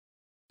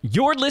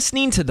You're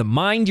listening to the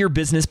Mind Your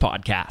Business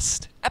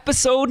podcast,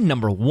 episode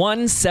number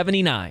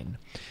 179.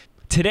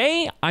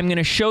 Today, I'm going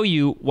to show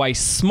you why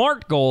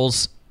SMART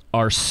goals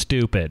are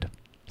stupid.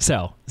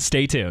 So,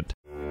 stay tuned.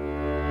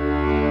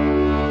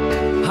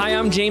 Hi,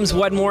 I'm James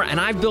Wedmore, and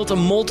I've built a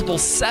multiple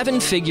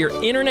seven-figure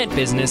internet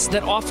business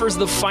that offers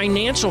the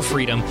financial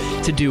freedom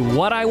to do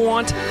what I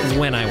want,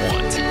 when I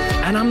want.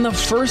 And I'm the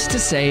first to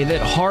say that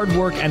hard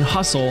work and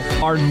hustle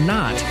are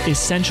not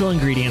essential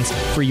ingredients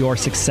for your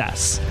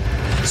success.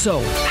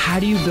 So, how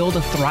do you build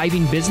a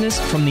thriving business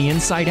from the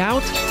inside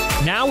out?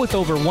 Now with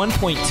over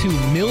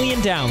 1.2 million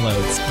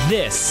downloads,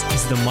 this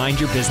is the Mind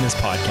Your Business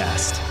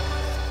podcast.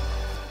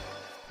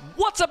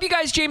 What's up, you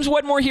guys? James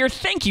Wedmore here.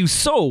 Thank you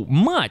so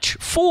much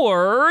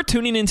for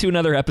tuning into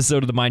another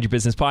episode of the Mind Your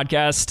Business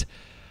podcast.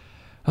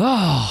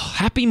 Oh,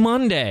 happy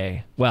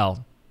Monday.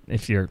 Well,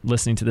 if you're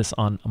listening to this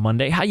on a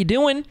Monday, how you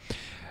doing?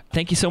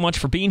 Thank you so much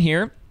for being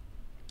here.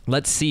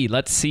 Let's see.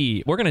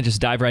 We're going to just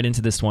dive right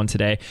into this one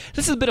today.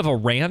 This is a bit of a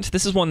rant.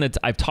 This is one that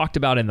I've talked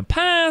about in the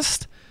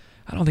past.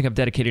 I don't think I've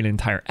dedicated an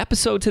entire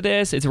episode to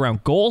this. It's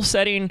around goal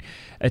setting.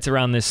 It's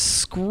around this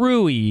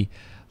screwy,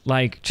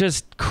 like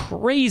just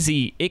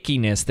crazy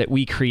ickiness that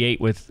we create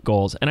with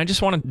goals. And I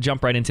just want to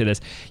jump right into this.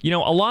 You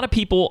know, a lot of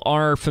people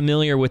are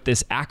familiar with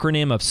this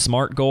acronym of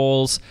SMART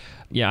goals.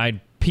 Yeah,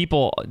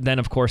 people then,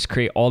 of course,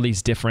 create all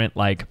these different,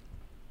 like,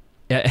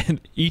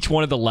 and each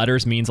one of the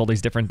letters means all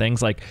these different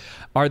things. Like,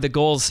 are the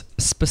goals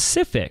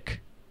specific?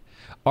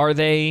 Are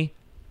they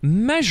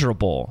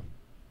measurable?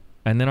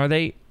 And then are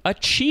they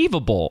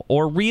achievable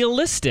or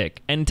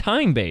realistic and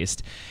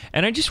time-based?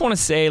 And I just want to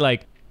say,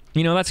 like,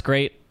 you know, that's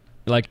great.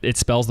 Like, it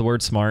spells the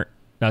word SMART.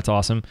 That's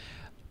awesome.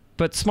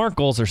 But SMART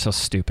goals are so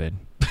stupid.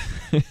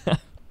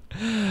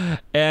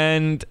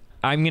 And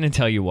I'm going to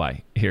tell you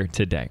why here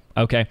today.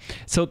 Okay.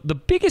 So the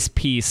biggest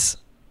piece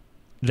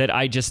that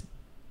I just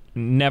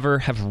never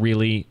have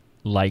really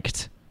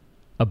liked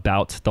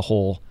about the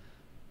whole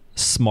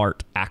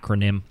SMART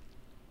acronym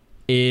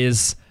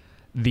is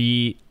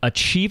the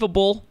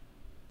achievable,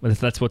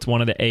 that's what one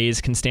of the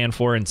A's can stand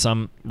for in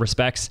some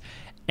respects,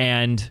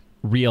 and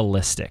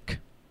realistic.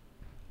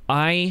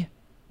 I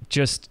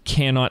just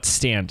cannot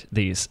stand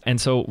these.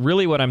 And so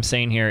really what I'm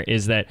saying here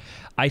is that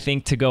I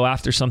think to go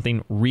after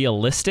something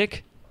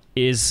realistic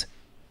is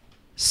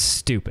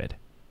stupid.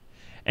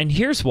 And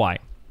here's why.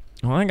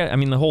 Well, I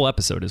mean, the whole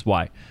episode is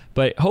why.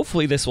 But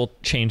hopefully this will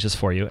change this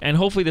for you. And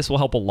hopefully this will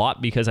help a lot,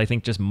 because I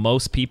think just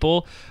most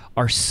people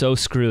are so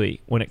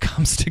screwy when it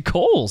comes to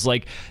goals.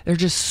 Like, they're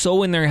just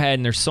so in their head,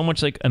 and there's so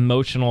much like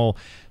emotional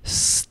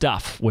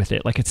stuff with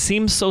it. Like, it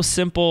seems so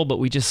simple, but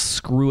we just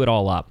screw it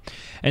all up.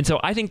 And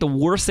so I think the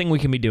worst thing we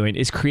can be doing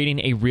is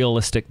creating a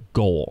realistic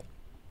goal.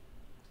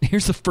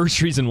 Here's the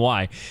first reason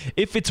why.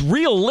 If it's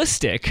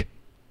realistic,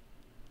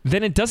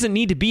 then it doesn't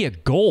need to be a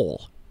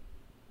goal.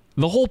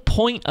 The whole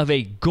point of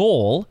a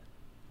goal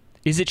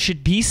is it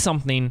should be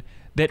something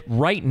that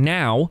right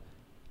now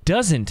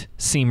doesn't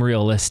seem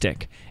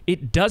realistic.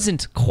 It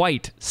doesn't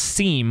quite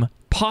seem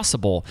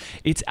possible.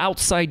 It's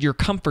outside your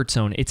comfort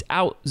zone. It's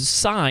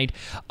outside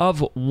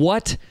of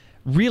what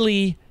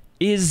really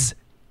is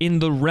in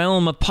the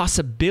realm of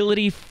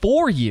possibility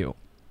for you.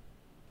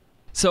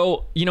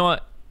 So, you know,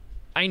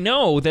 I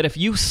know that if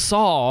you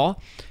saw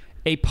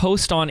a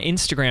post on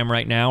Instagram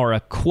right now or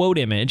a quote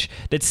image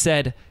that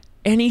said,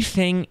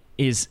 anything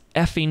is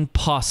effing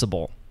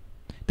possible,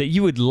 that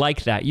you would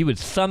like that. You would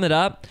thumb it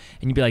up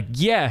and you'd be like,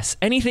 yes,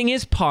 anything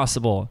is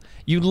possible.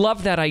 You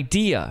love that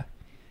idea.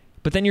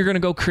 But then you're going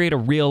to go create a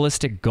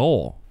realistic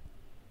goal.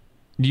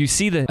 Do you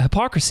see the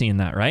hypocrisy in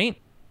that, right?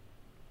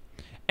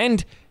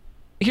 And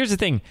here's the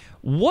thing.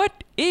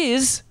 What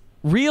is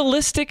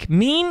realistic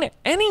mean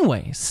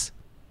anyways?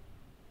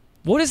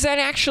 What does that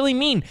actually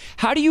mean?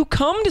 How do you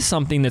come to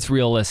something that's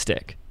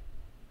realistic?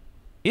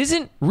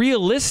 Isn't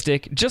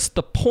realistic just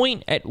the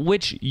point at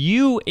which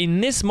you,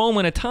 in this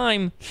moment of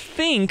time,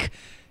 think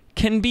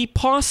can be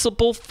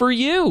possible for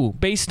you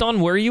based on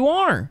where you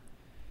are?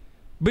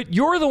 But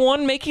you're the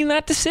one making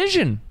that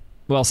decision.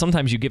 Well,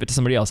 sometimes you give it to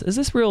somebody else. Is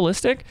this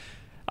realistic?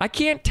 I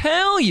can't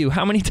tell you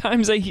how many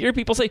times I hear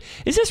people say,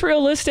 is this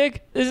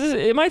realistic?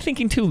 Am I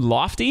thinking too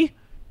lofty?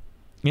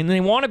 And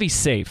they want to be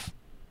safe.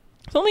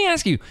 So let me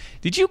ask you,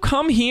 did you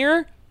come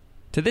here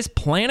to this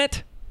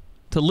planet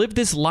to live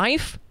this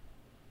life?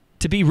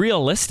 To be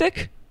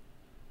realistic?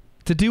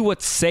 To do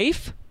what's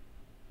safe?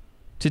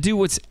 To do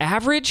what's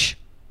average?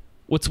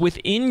 What's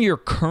within your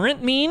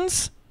current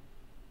means?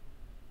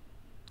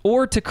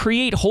 Or to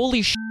create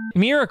holy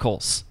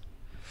miracles?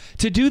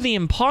 To do the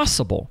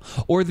impossible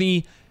or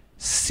the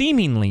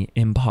seemingly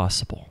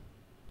impossible?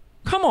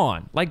 Come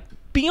on, like,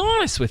 be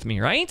honest with me,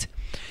 right?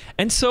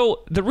 And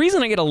so the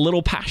reason I get a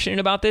little passionate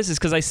about this is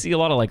because I see a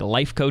lot of like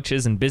life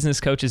coaches and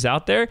business coaches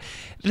out there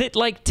that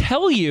like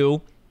tell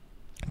you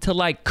to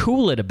like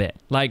cool it a bit.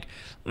 Like,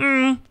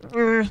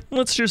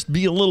 let's just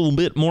be a little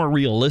bit more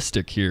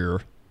realistic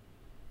here.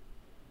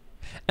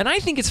 And I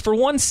think it's for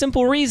one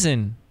simple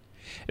reason.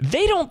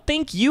 They don't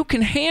think you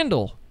can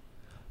handle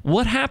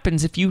what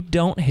happens if you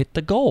don't hit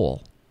the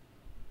goal.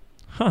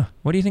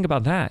 What do you think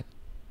about that?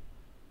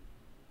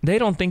 They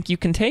don't think you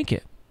can take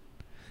it.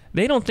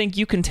 They don't think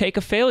you can take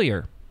a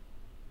failure.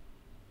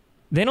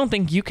 They don't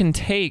think you can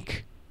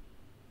take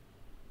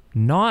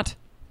not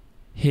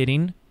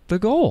hitting the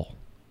goal.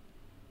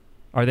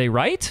 Are they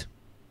right?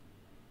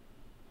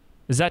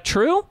 Is that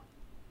true?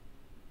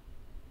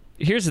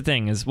 Here's the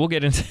thing is we'll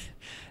get into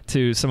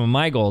to some of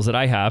my goals that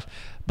I have,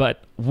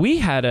 but we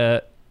had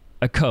a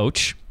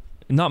coach,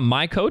 not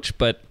my coach,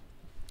 but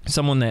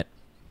someone that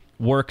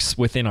works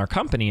within our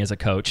company as a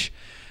coach,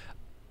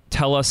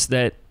 tell us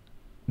that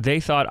they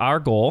thought our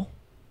goal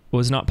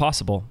was not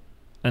possible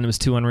and it was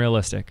too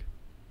unrealistic.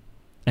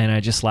 And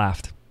I just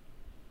laughed.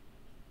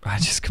 I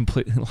just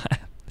completely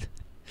laughed.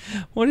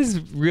 What does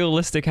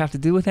realistic have to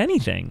do with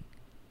anything?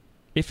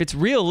 If it's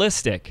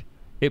realistic,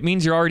 it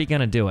means you're already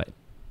going to do it.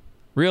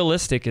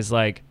 Realistic is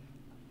like,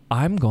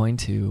 I'm going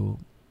to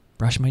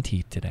brush my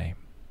teeth today.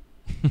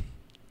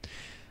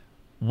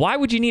 Why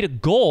would you need a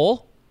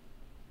goal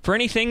for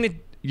anything that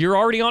you're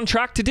already on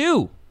track to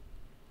do?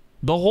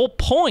 The whole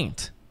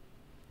point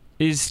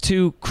is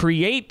to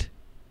create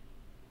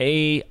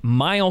a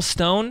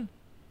milestone,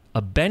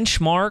 a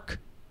benchmark,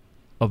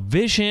 a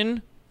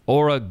vision,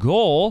 or a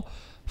goal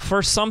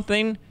for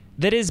something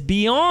that is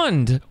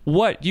beyond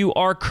what you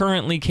are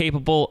currently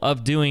capable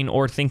of doing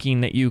or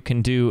thinking that you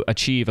can do,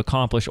 achieve,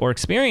 accomplish, or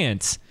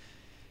experience.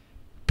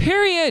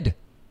 Period.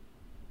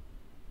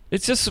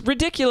 It's just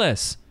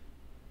ridiculous.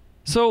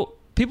 So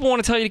people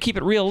want to tell you to keep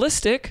it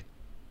realistic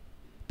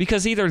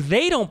because either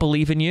they don't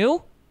believe in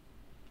you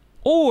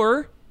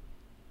or,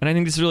 and I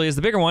think this really is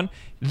the bigger one,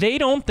 they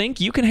don't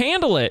think you can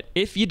handle it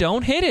if you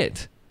don't hit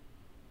it.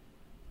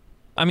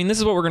 I mean, this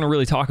is what we're going to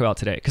really talk about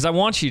today because I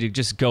want you to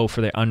just go for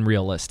the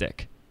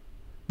unrealistic.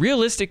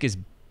 Realistic is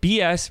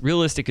BS.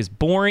 Realistic is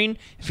boring.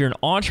 If you're an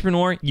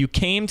entrepreneur, you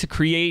came to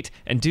create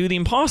and do the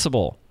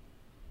impossible.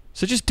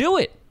 So just do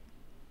it.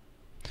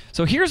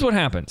 So here's what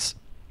happens.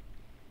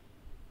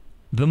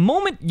 The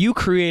moment you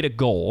create a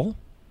goal,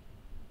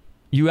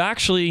 you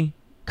actually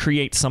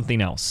create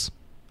something else.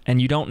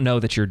 And you don't know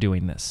that you're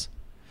doing this.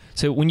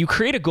 So when you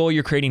create a goal,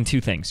 you're creating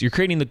two things. You're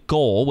creating the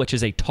goal, which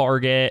is a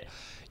target.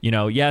 You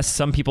know, yes,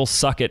 some people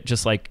suck at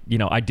just like, you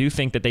know, I do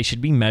think that they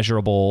should be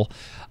measurable.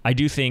 I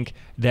do think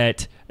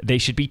that they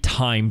should be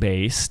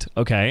time-based.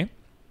 Okay.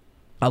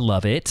 I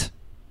love it.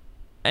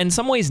 In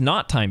some ways,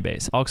 not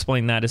time-based. I'll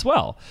explain that as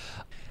well.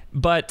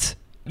 But,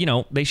 you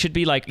know, they should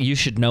be like, you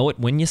should know it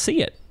when you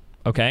see it.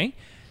 Okay.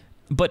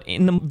 But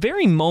in the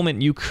very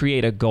moment you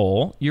create a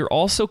goal, you're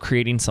also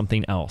creating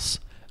something else,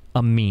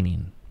 a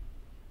meaning.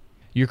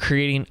 You're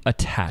creating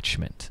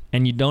attachment,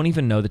 and you don't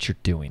even know that you're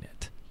doing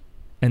it.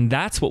 And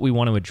that's what we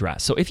want to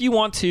address. So if you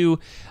want to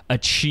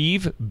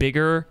achieve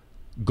bigger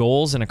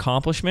goals and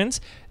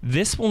accomplishments,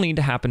 this will need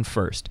to happen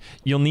first.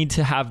 You'll need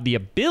to have the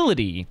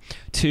ability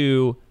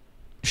to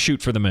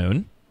shoot for the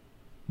moon,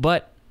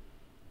 but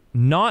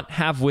not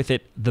have with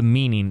it the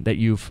meaning that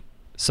you've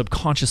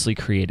subconsciously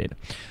created.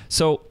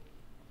 So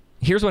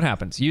here's what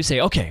happens. You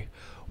say, okay,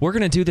 we're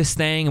going to do this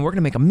thing and we're going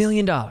to make $1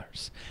 million.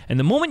 And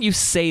the moment you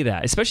say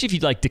that, especially if you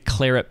like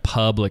declare it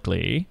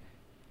publicly,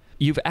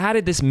 you've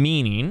added this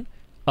meaning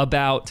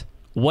about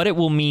what it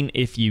will mean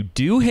if you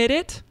do hit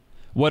it,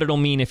 what it'll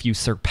mean if you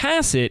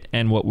surpass it,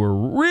 and what we're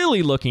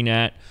really looking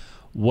at,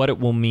 what it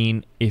will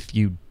mean if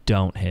you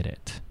don't hit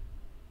it.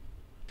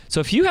 So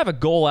if you have a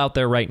goal out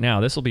there right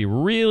now, this will be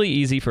really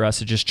easy for us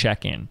to just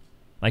check in.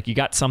 Like you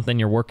got something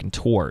you're working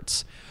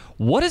towards.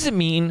 What does it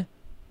mean?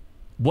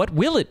 What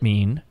will it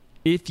mean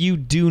if you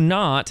do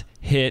not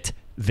hit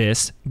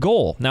this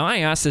goal? Now, I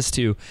ask this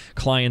to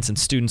clients and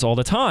students all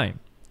the time.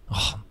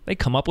 Oh, they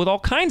come up with all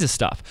kinds of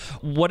stuff.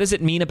 What does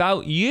it mean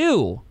about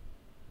you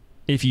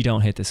if you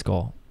don't hit this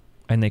goal?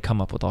 And they come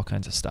up with all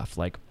kinds of stuff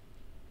like,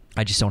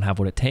 I just don't have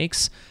what it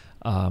takes.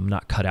 I'm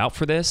not cut out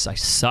for this. I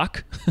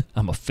suck.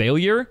 I'm a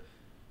failure.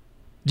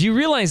 Do you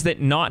realize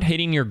that not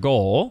hitting your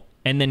goal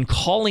and then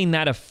calling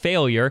that a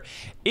failure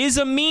is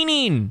a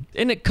meaning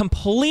and a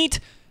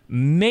complete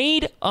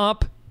made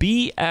up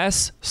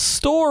BS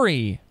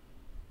story?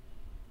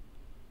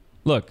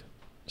 Look,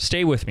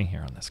 stay with me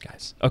here on this,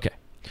 guys. Okay.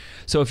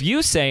 So if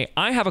you say,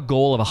 I have a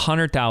goal of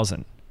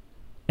 100,000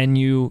 and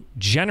you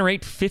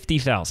generate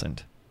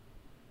 50,000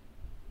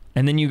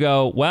 and then you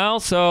go,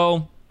 well,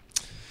 so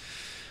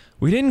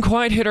we didn't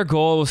quite hit our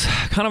goal. It was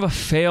kind of a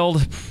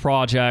failed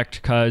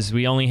project because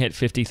we only hit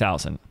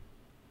 50,000.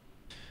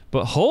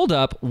 But hold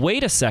up,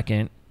 wait a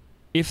second.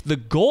 If the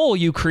goal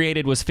you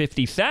created was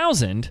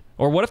 50,000,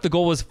 or what if the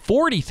goal was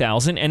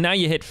 40,000 and now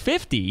you hit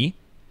 50,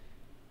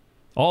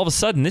 all of a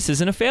sudden this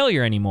isn't a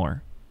failure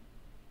anymore.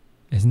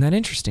 Isn't that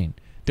interesting?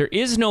 There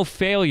is no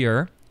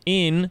failure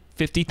in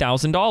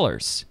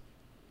 $50,000.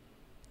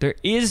 There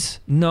is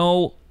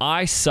no,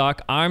 I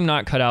suck, I'm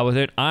not cut out with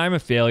it, I'm a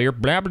failure,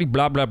 blah, blah,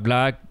 blah, blah,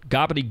 blah,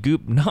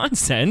 gobbity-goop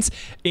nonsense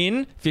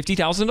in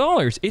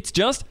 $50,000. It's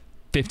just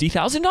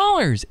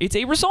 $50,000. It's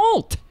a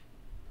result.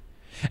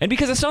 And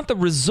because it's not the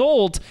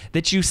result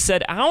that you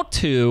set out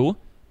to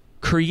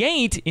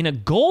create in a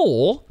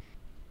goal,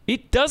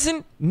 it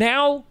doesn't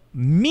now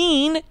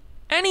mean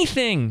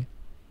anything.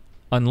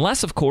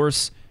 Unless, of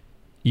course,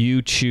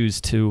 you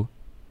choose to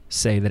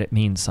say that it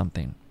means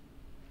something.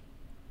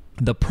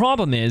 The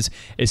problem is,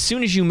 as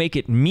soon as you make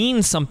it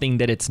mean something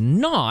that it's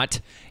not,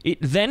 it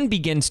then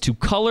begins to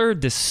color,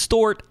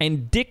 distort,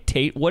 and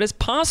dictate what is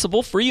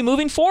possible for you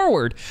moving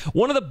forward.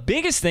 One of the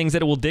biggest things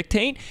that it will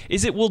dictate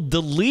is it will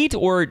delete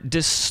or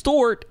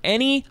distort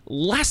any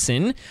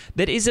lesson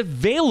that is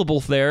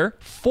available there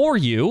for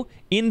you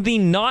in the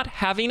not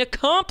having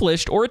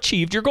accomplished or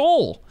achieved your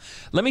goal.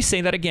 Let me say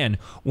that again.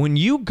 When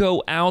you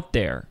go out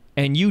there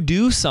and you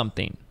do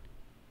something,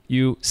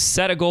 you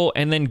set a goal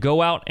and then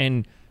go out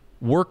and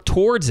work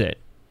towards it,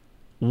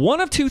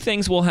 one of two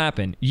things will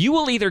happen. You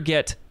will either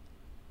get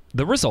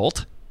the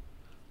result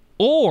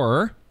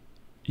or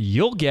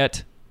you'll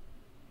get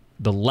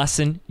the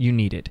lesson you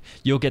needed.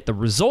 You'll get the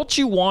result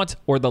you want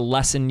or the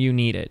lesson you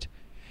needed.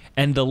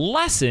 And the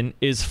lesson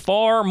is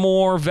far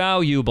more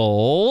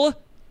valuable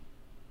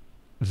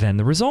than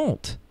the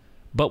result.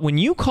 But when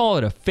you call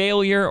it a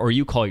failure, or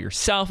you call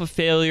yourself a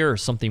failure, or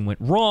something went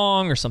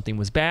wrong, or something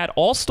was bad,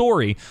 all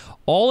story,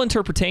 all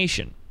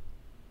interpretation,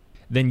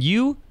 then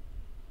you,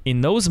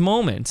 in those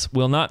moments,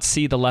 will not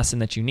see the lesson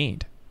that you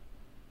need.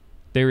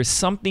 There is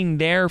something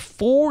there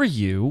for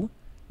you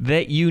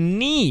that you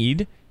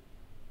need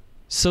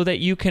so that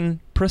you can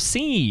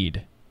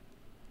proceed.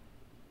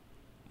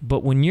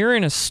 But when you're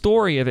in a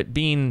story of it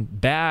being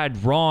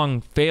bad,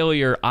 wrong,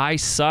 failure, I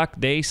suck,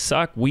 they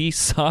suck, we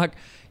suck,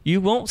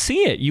 you won't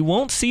see it. You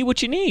won't see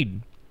what you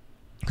need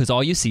because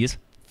all you see is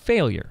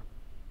failure.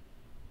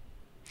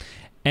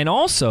 And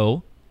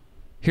also,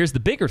 here's the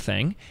bigger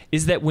thing,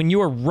 is that when you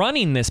are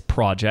running this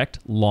project,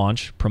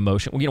 launch,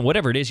 promotion,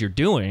 whatever it is you're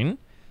doing,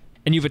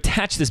 and you've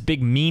attached this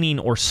big meaning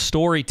or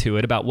story to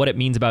it about what it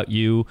means about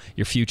you,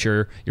 your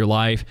future, your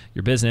life,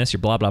 your business, your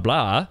blah, blah,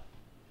 blah,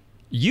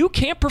 you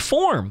can't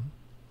perform.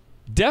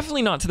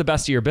 Definitely not to the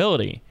best of your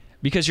ability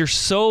because you're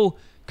so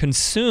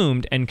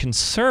consumed and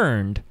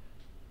concerned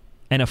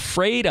and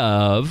afraid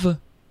of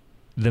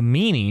the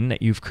meaning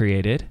that you've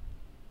created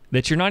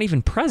that you're not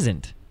even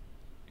present.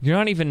 You're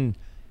not even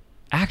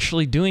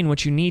actually doing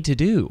what you need to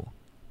do.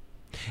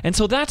 And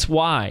so that's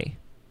why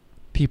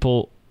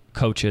people,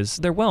 coaches,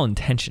 they're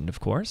well-intentioned, of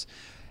course,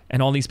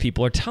 and all these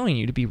people are telling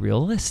you to be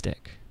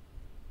realistic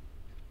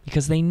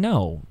because they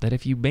know that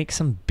if you make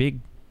some big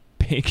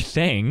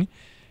thing,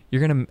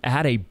 you're going to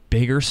add a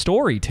bigger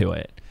story to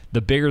it.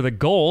 The bigger the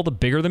goal, the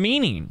bigger the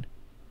meaning.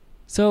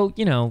 So,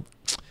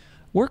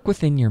 work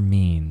within your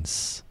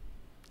means.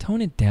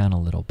 Tone it down a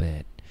little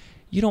bit.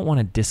 You don't want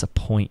to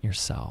disappoint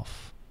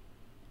yourself.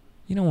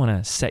 You don't want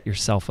to set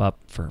yourself up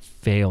for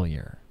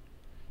failure.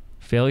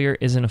 Failure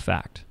isn't a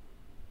fact.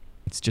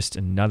 It's just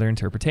another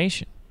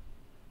interpretation.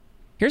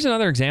 Here's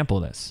another example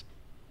of this,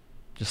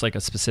 just like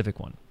a specific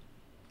one.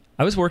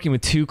 I was working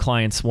with 2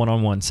 clients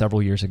one-on-one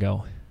several years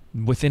ago.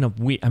 Within a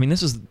week,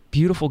 this was a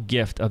beautiful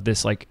gift of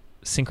this like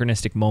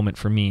synchronistic moment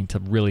for me to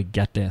really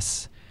get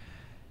this.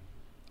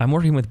 I'm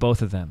working with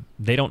both of them.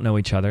 They don't know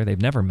each other.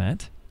 They've never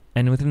met.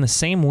 And within the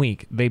same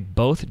week, they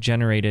both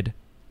generated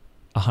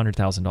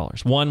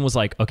 $100,000. One was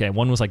like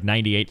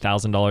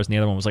 $98,000 and the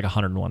other one was like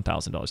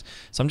 $101,000.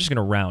 So I'm just going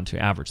to round to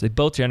average. They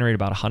both generated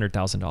about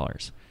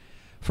 $100,000.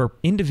 For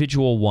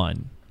individual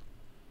one,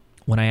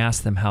 when I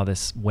asked them how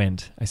this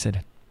went, I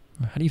said,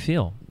 how do you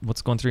feel?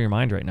 What's going through your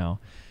mind right now?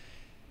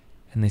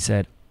 And they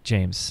said,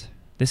 James,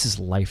 this is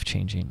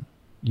life-changing.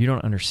 You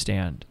don't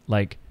understand.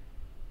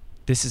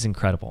 This is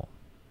incredible.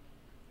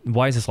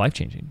 Why is this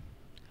life-changing?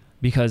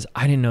 Because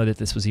I didn't know that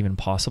this was even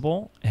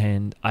possible,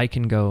 and I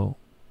can go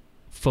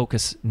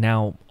focus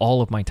now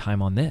all of my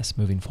time on this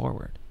moving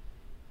forward.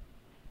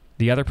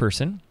 The other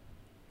person,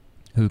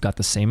 who got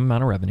the same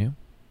amount of revenue,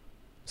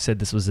 said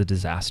this was a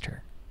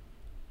disaster.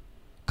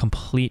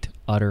 Complete,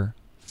 utter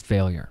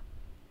failure.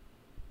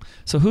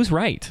 So who's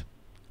right?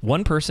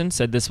 One person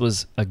said this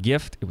was a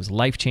gift, it was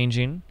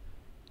life-changing.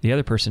 The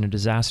other person, a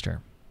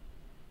disaster.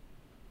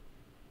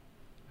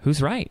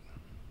 Who's right?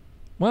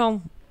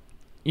 Well,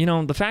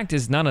 the fact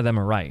is none of them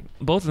are right.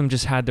 Both of them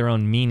just had their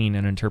own meaning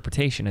and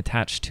interpretation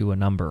attached to a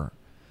number.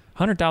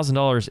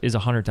 $100,000 is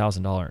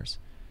 $100,000.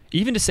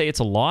 Even to say it's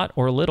a lot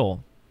or a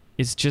little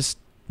is just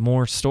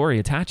more story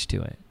attached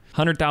to it.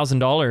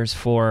 $100,000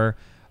 for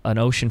an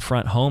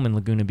oceanfront home in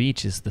Laguna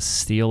Beach is the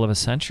steal of a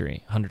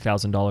century.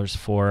 $100,000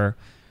 for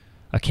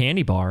a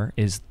candy bar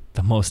is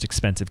the most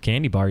expensive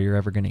candy bar you're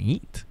ever going to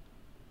eat.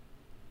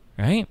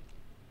 Right?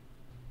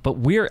 But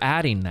we're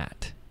adding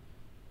that.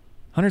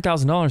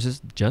 $100,000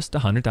 is just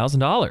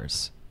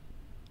 $100,000.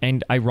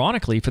 And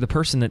ironically, for the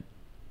person that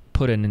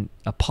put in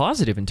a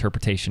positive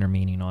interpretation or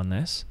meaning on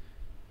this,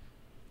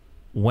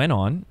 went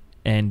on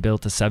and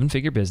built a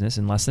 7-figure business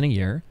in less than a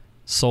year,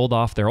 sold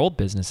off their old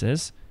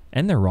businesses,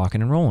 and they're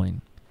rocking and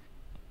rolling.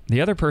 The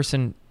other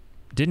person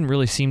didn't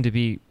really seem to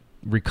be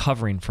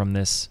recovering from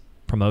this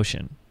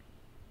promotion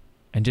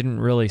and didn't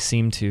really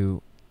seem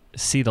to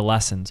see the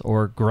lessons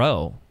or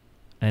grow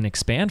and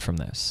expand from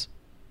this.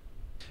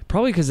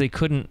 Probably because they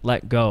couldn't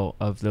let go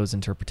of those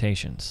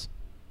interpretations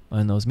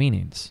and those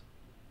meanings.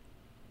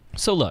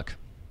 So look,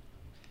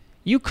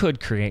 you could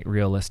create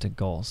realistic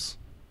goals.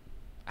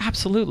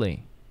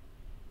 Absolutely.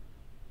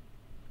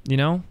 You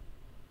know?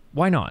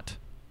 Why not?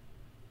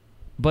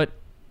 But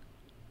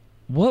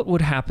what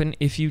would happen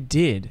if you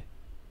did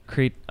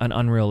create an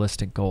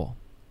unrealistic goal?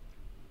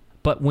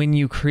 But when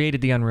you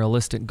created the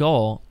unrealistic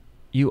goal,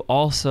 you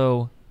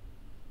also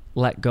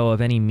let go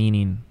of any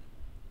meaning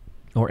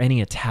or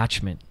any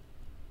attachment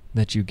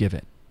that you give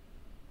it.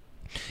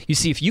 You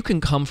see, if you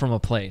can come from a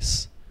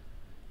place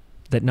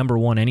that, number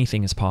one,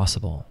 anything is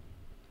possible,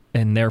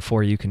 and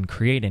therefore you can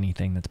create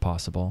anything that's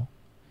possible,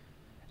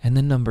 and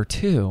then number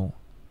two,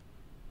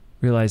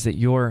 realize that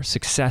your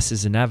success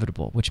is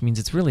inevitable, which means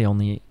it's really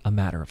only a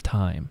matter of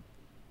time.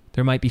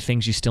 There might be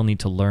things you still need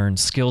to learn,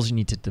 skills you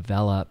need to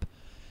develop,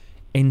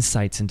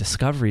 insights and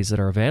discoveries that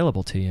are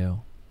available to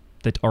you,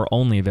 that are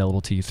only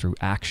available to you through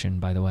action,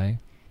 by the way.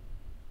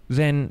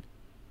 Then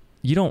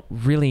you don't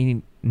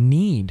really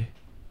need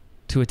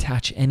to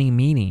attach any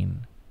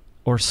meaning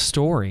or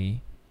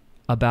story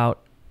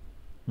about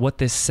what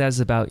this says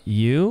about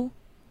you,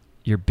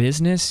 your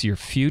business, your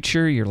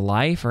future, your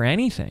life, or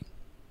anything.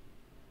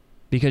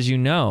 Because you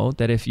know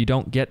that if you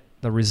don't get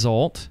the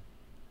result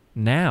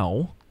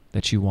now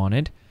that you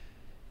wanted,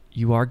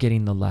 you are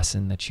getting the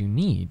lesson that you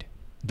need,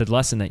 the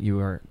lesson that you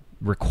are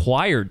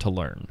required to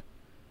learn.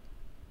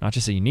 Not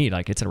just that you need,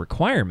 like it's a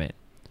requirement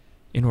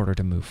in order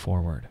to move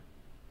forward.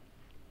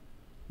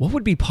 What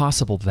would be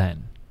possible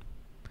then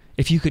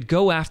if you could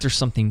go after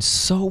something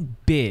so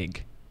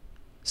big,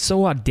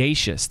 so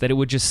audacious that it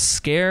would just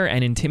scare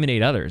and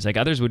intimidate others? Like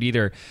others would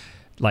either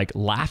like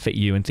laugh at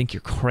you and think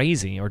you're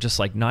crazy or just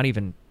like not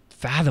even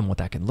fathom what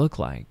that can look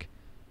like.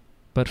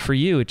 But for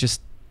you, it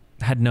just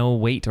had no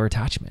weight or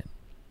attachment.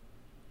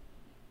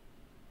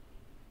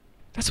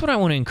 That's what I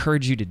want to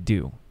encourage you to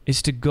do,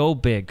 is to go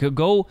big,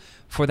 go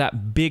for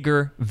that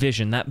bigger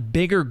vision, that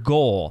bigger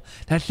goal,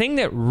 that thing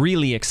that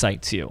really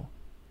excites you,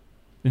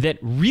 that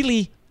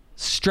really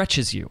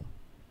stretches you,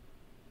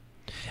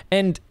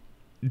 and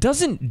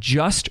doesn't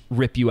just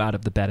rip you out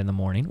of the bed in the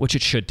morning, which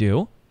it should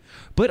do,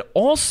 but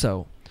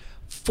also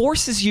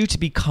forces you to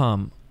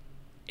become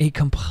a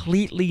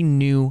completely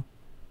new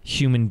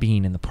human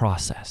being in the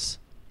process.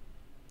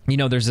 You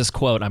know, there's this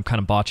quote, I'm kind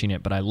of botching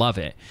it, but I love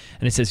it.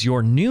 And it says,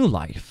 your new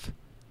life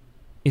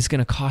is going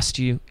to cost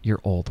you your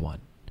old one.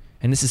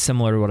 And this is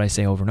similar to what I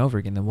say over and over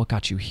again, that what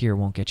got you here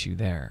won't get you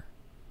there.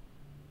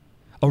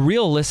 A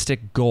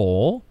realistic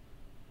goal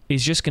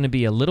is just going to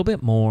be a little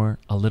bit more,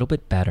 a little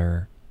bit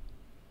better,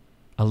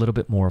 a little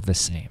bit more of the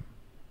same.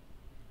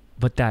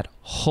 But that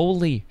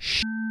holy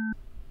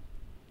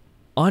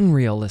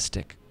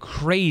unrealistic,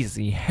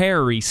 crazy,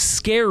 hairy,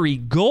 scary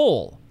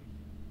goal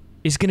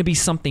is going to be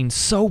something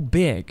so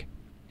big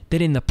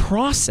that in the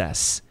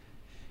process,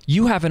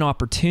 you have an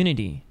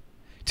opportunity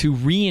to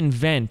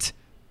reinvent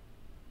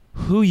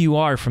who you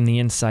are from the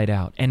inside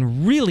out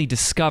and really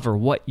discover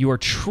what you're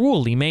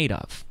truly made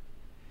of.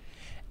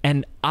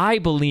 And I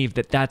believe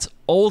that that's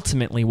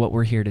ultimately what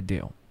we're here to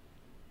do.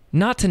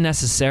 Not to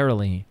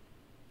necessarily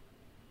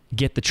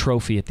get the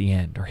trophy at the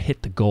end or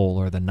hit the goal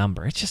or the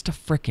number. It's just a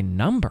freaking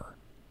number.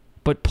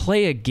 But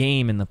play a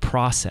game in the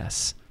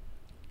process.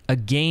 A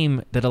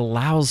game that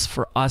allows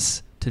for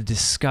us to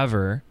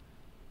discover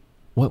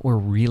what we're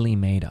really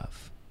made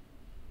of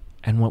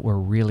and what we're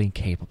really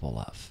capable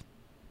of.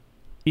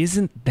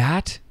 Isn't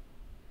that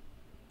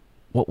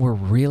what we're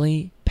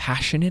really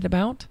passionate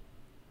about?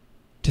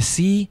 To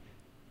see,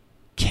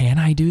 can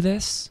I do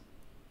this?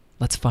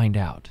 Let's find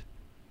out.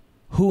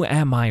 Who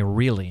am I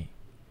really?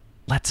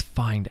 Let's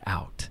find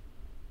out.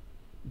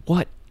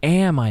 What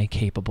am I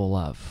capable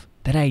of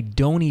that I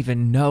don't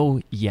even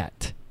know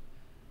yet?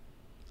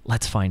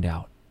 Let's find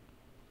out.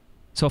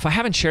 So if I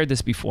haven't shared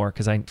this before,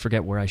 because I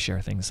forget where I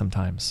share things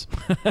sometimes.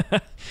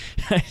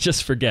 I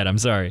just forget, I'm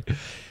sorry.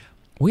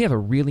 We have a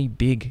really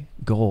big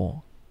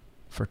goal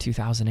for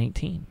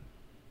 2018.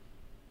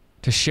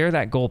 To share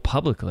that goal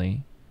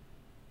publicly,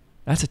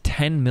 that's a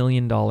 $10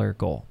 million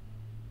goal.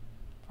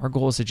 Our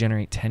goal is to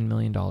generate $10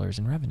 million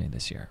in revenue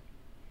this year.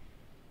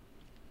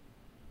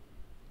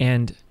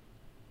 And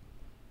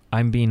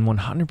I'm being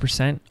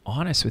 100%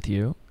 honest with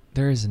you.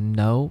 There is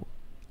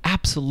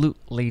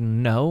absolutely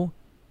no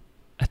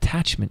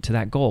attachment to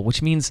that goal,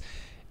 which means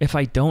if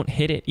I don't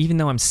hit it, even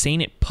though I'm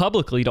saying it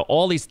publicly to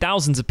all these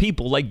thousands of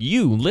people like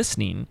you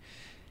listening,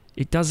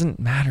 it doesn't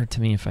matter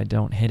to me if I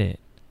don't hit it.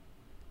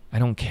 I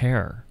don't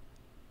care.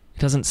 It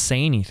doesn't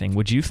say anything.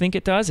 Would you think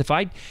it does? If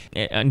I,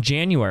 in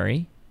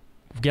January,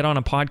 get on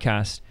a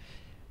podcast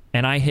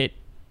and I hit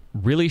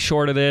really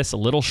short of this, a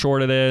little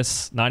short of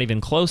this, not even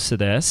close to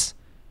this,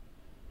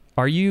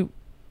 are you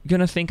going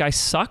to think I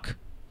suck?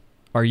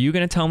 Are you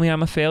going to tell me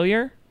I'm a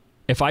failure?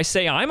 If I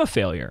say I'm a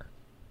failure,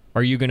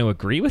 are you going to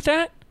agree with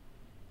that?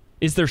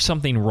 Is there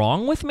something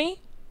wrong with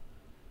me?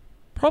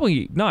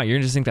 Probably not. You're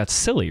going to just think that's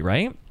silly,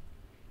 right?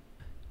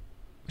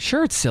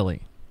 Sure, it's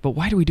silly, but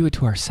why do we do it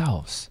to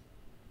ourselves?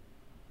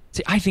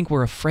 See, I think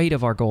we're afraid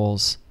of our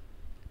goals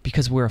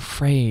because we're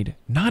afraid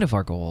not of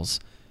our goals,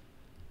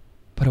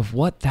 but of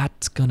what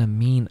that's going to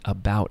mean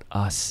about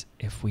us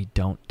if we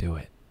don't do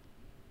it.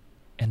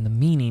 And the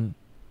meaning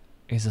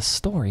is a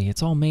story.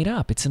 It's all made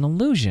up. It's an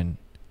illusion.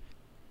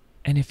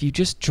 And if you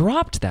just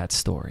dropped that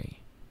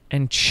story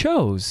and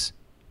chose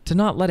to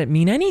not let it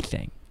mean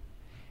anything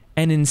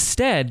and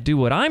instead do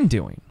what I'm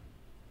doing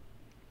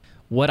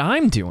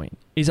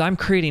is I'm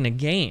creating a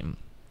game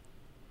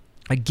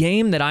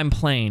that I'm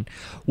playing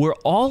where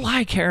all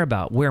I care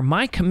about, where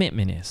my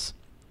commitment is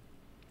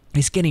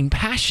getting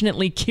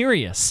passionately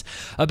curious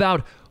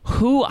about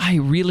who I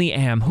really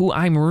am, who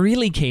I'm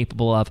really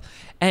capable of,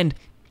 and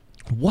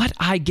what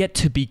I get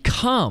to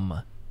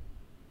become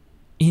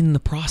in the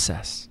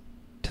process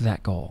to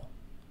that goal.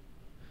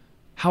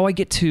 How I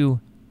get to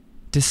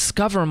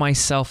discover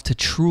myself to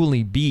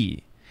truly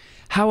be.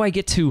 How I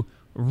get to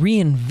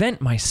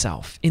reinvent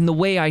myself in the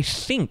way I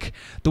think,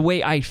 the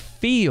way I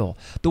feel,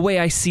 the way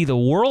I see the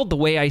world, the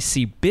way I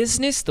see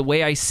business, the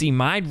way I see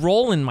my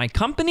role in my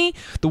company,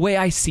 the way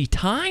I see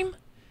time,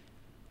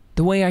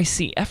 the way I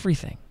see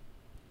everything.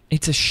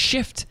 It's a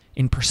shift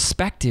in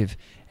perspective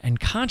and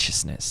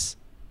consciousness.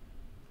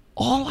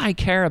 All I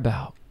care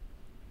about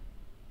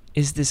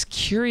is this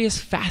curious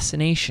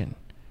fascination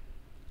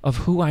of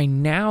who I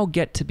now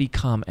get to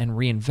become and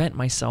reinvent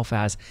myself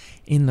as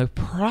in the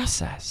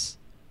process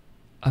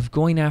of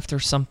going after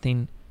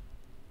something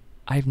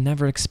I've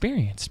never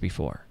experienced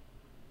before.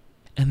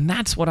 And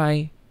that's what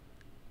I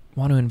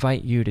want to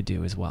invite you to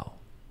do as well.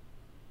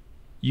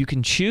 You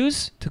can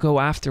choose to go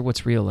after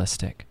what's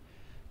realistic.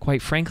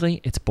 Quite frankly,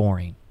 it's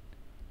boring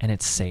and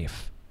it's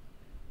safe.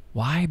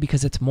 Why?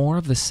 Because it's more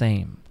of the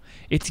same.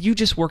 It's you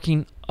just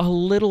working a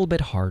little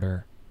bit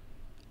harder,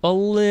 a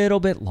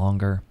little bit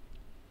longer,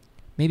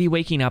 maybe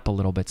waking up a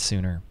little bit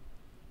sooner.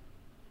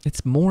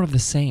 It's more of the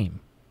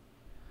same.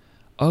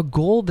 A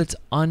goal that's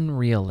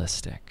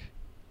unrealistic,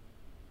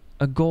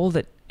 a goal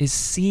that is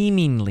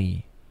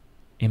seemingly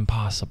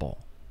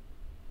impossible,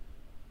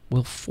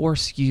 will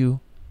force you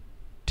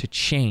to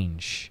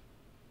change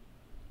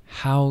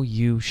how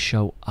you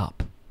show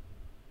up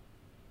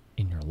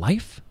in your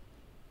life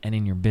and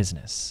in your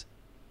business.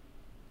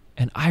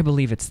 And I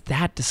believe it's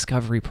that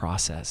discovery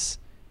process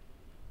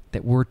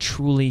that we're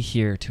truly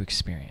here to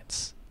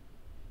experience.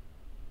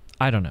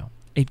 I don't know.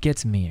 It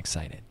gets me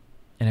excited.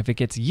 And if it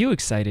gets you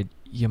excited,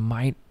 you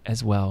might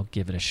as well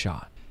give it a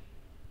shot.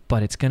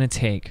 But it's going to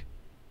take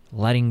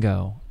letting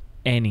go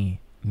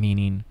any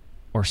meaning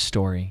or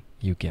story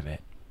you give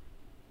it.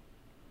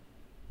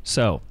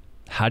 So,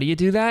 how do you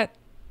do that?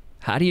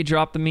 How do you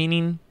drop the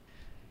meaning?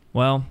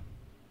 Well,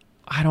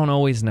 I don't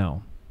always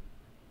know.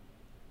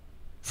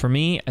 For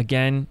me,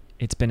 again,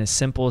 it's been as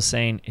simple as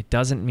saying it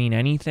doesn't mean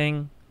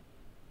anything.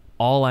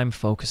 All I'm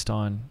focused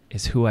on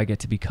is who I get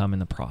to become in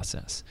the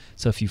process.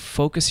 So if you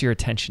focus your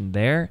attention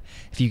there,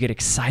 if you get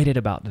excited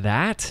about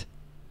that,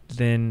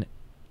 then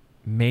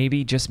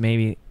maybe, just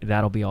maybe,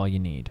 that'll be all you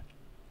need.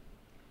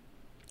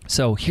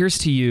 So here's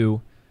to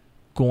you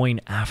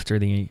going after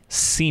the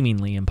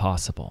seemingly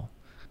impossible.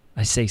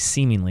 I say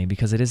seemingly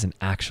because it isn't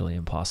actually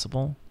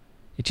impossible.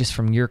 It just,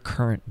 from your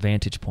current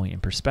vantage point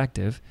and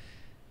perspective,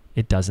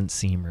 it doesn't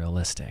seem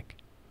realistic.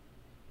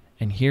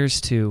 And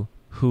here's to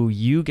who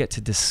you get to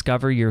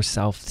discover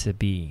yourself to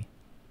be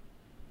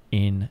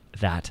in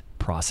that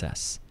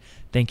process.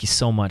 Thank you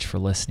so much for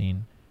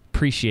listening.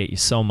 Appreciate you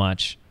so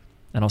much.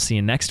 And I'll see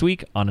you next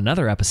week on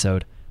another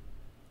episode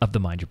of the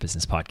Mind Your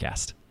Business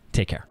podcast.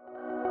 Take care.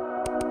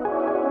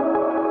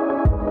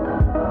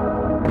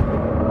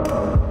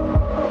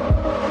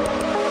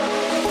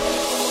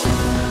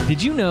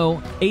 Did you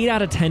know 8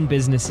 out of 10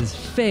 businesses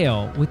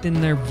fail within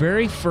their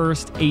very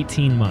first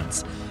 18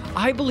 months?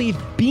 I believe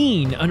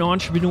being an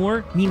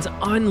entrepreneur means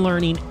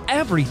unlearning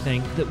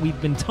everything that we've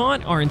been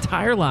taught our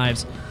entire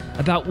lives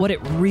about what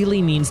it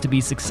really means to be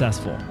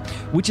successful,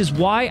 which is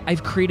why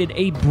I've created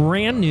a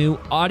brand new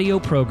audio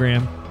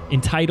program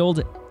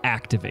entitled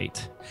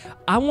Activate.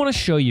 I want to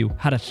show you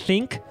how to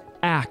think,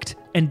 act,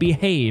 and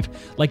behave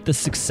like the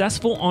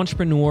successful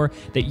entrepreneur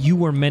that you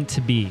were meant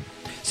to be,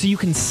 so you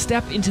can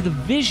step into the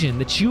vision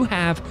that you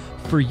have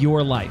for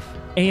your life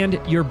and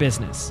your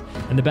business.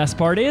 And the best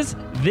part is,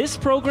 this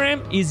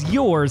program is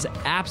yours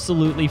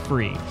absolutely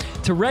free.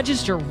 To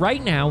register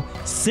right now,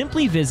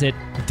 simply visit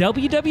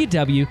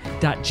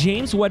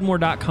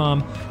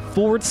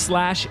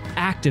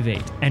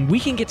www.jameswedmore.com/activate, and we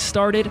can get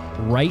started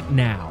right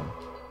now.